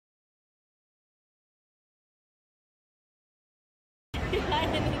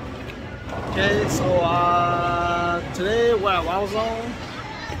Okay, so today we're at Wild Zone.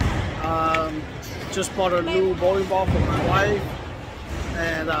 Just bought a new bowling ball for my wife,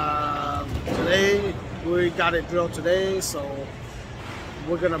 and today we got it drilled today, so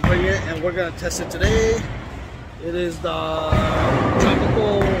we're gonna bring it and we're gonna test it today. It is the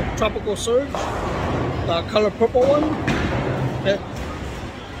tropical surge, the color purple one. Okay.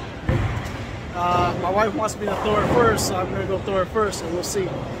 My wife wants me to throw it first, so I'm gonna go throw it first, and we'll see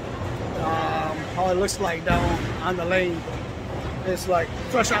how it looks like down on the lane. It's like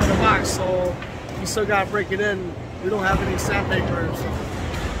fresh out of the box, so you still gotta break it in. We don't have any sandpapers.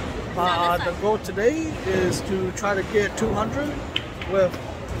 The goal today is to try to get 200 with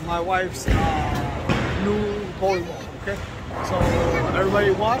my wife's new bowling ball. Okay, so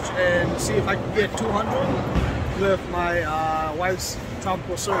everybody watch and see if I can get 200 with my wife's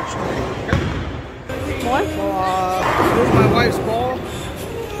tropical surge. Okay. What? So here's my wife's ball,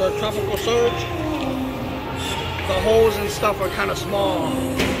 the tropical surge. The holes and stuff are kind of small,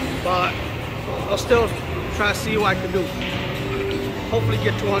 but I'll still try to see what I can do. Hopefully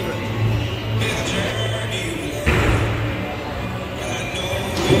get 200.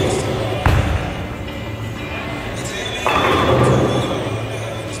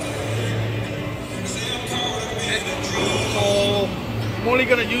 So I'm only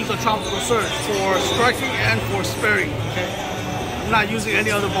going to use the tropical surge for striking and for sparing. Okay, I'm not using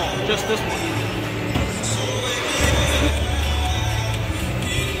any other ball, just this one.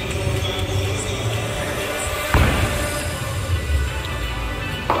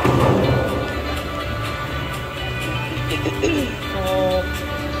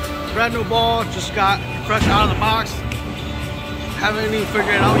 So, brand new ball, just got fresh out of the box. Haven't even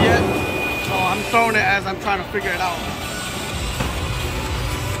figured it out yet. So I'm throwing it as I'm trying to figure it out.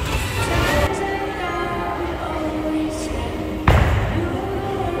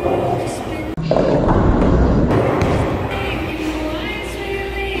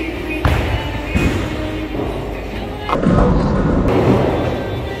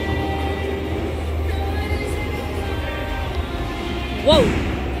 Whoa!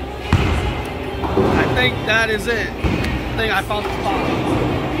 I think that is it. I think I found the spot.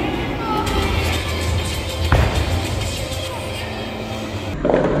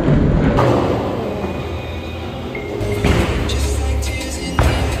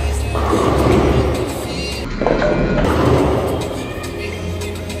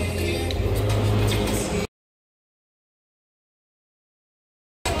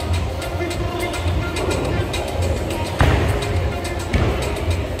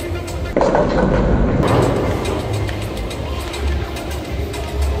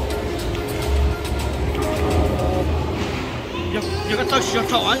 Giờ cái tao sửa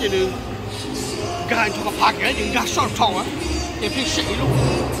trọ vậy đừng gài cho cái phá cái đừng gài sửa trọ á để phía sĩ luôn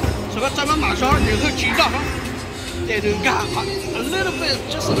so cái tao mà sửa đừng hơi chỉ đó để đừng gài a little bit,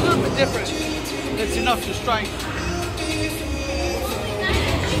 just a little bit different. That's enough to strike.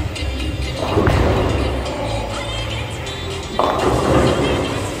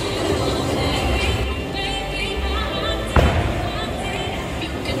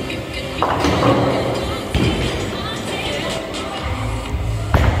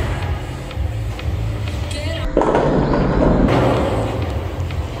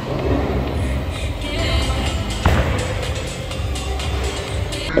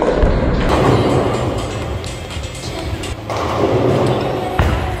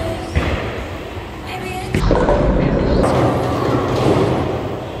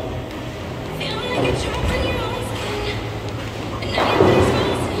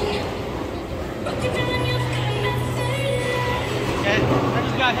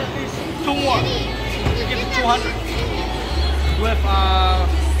 I hit these two more to get to 200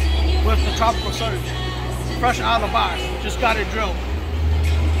 with the tropical surge. Fresh out of the box, just got it drilled.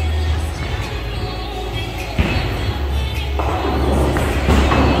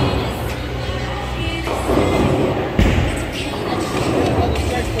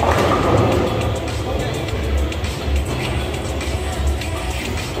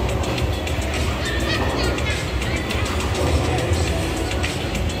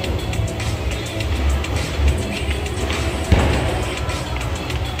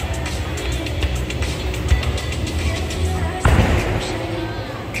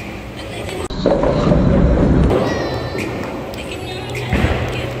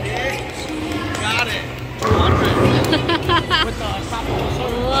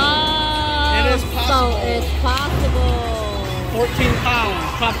 Wow. It is possible. So it's possible. 14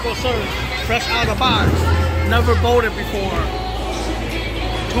 pounds, tropical surge, fresh out of the box. Never bowled it before.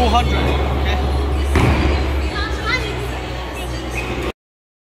 200.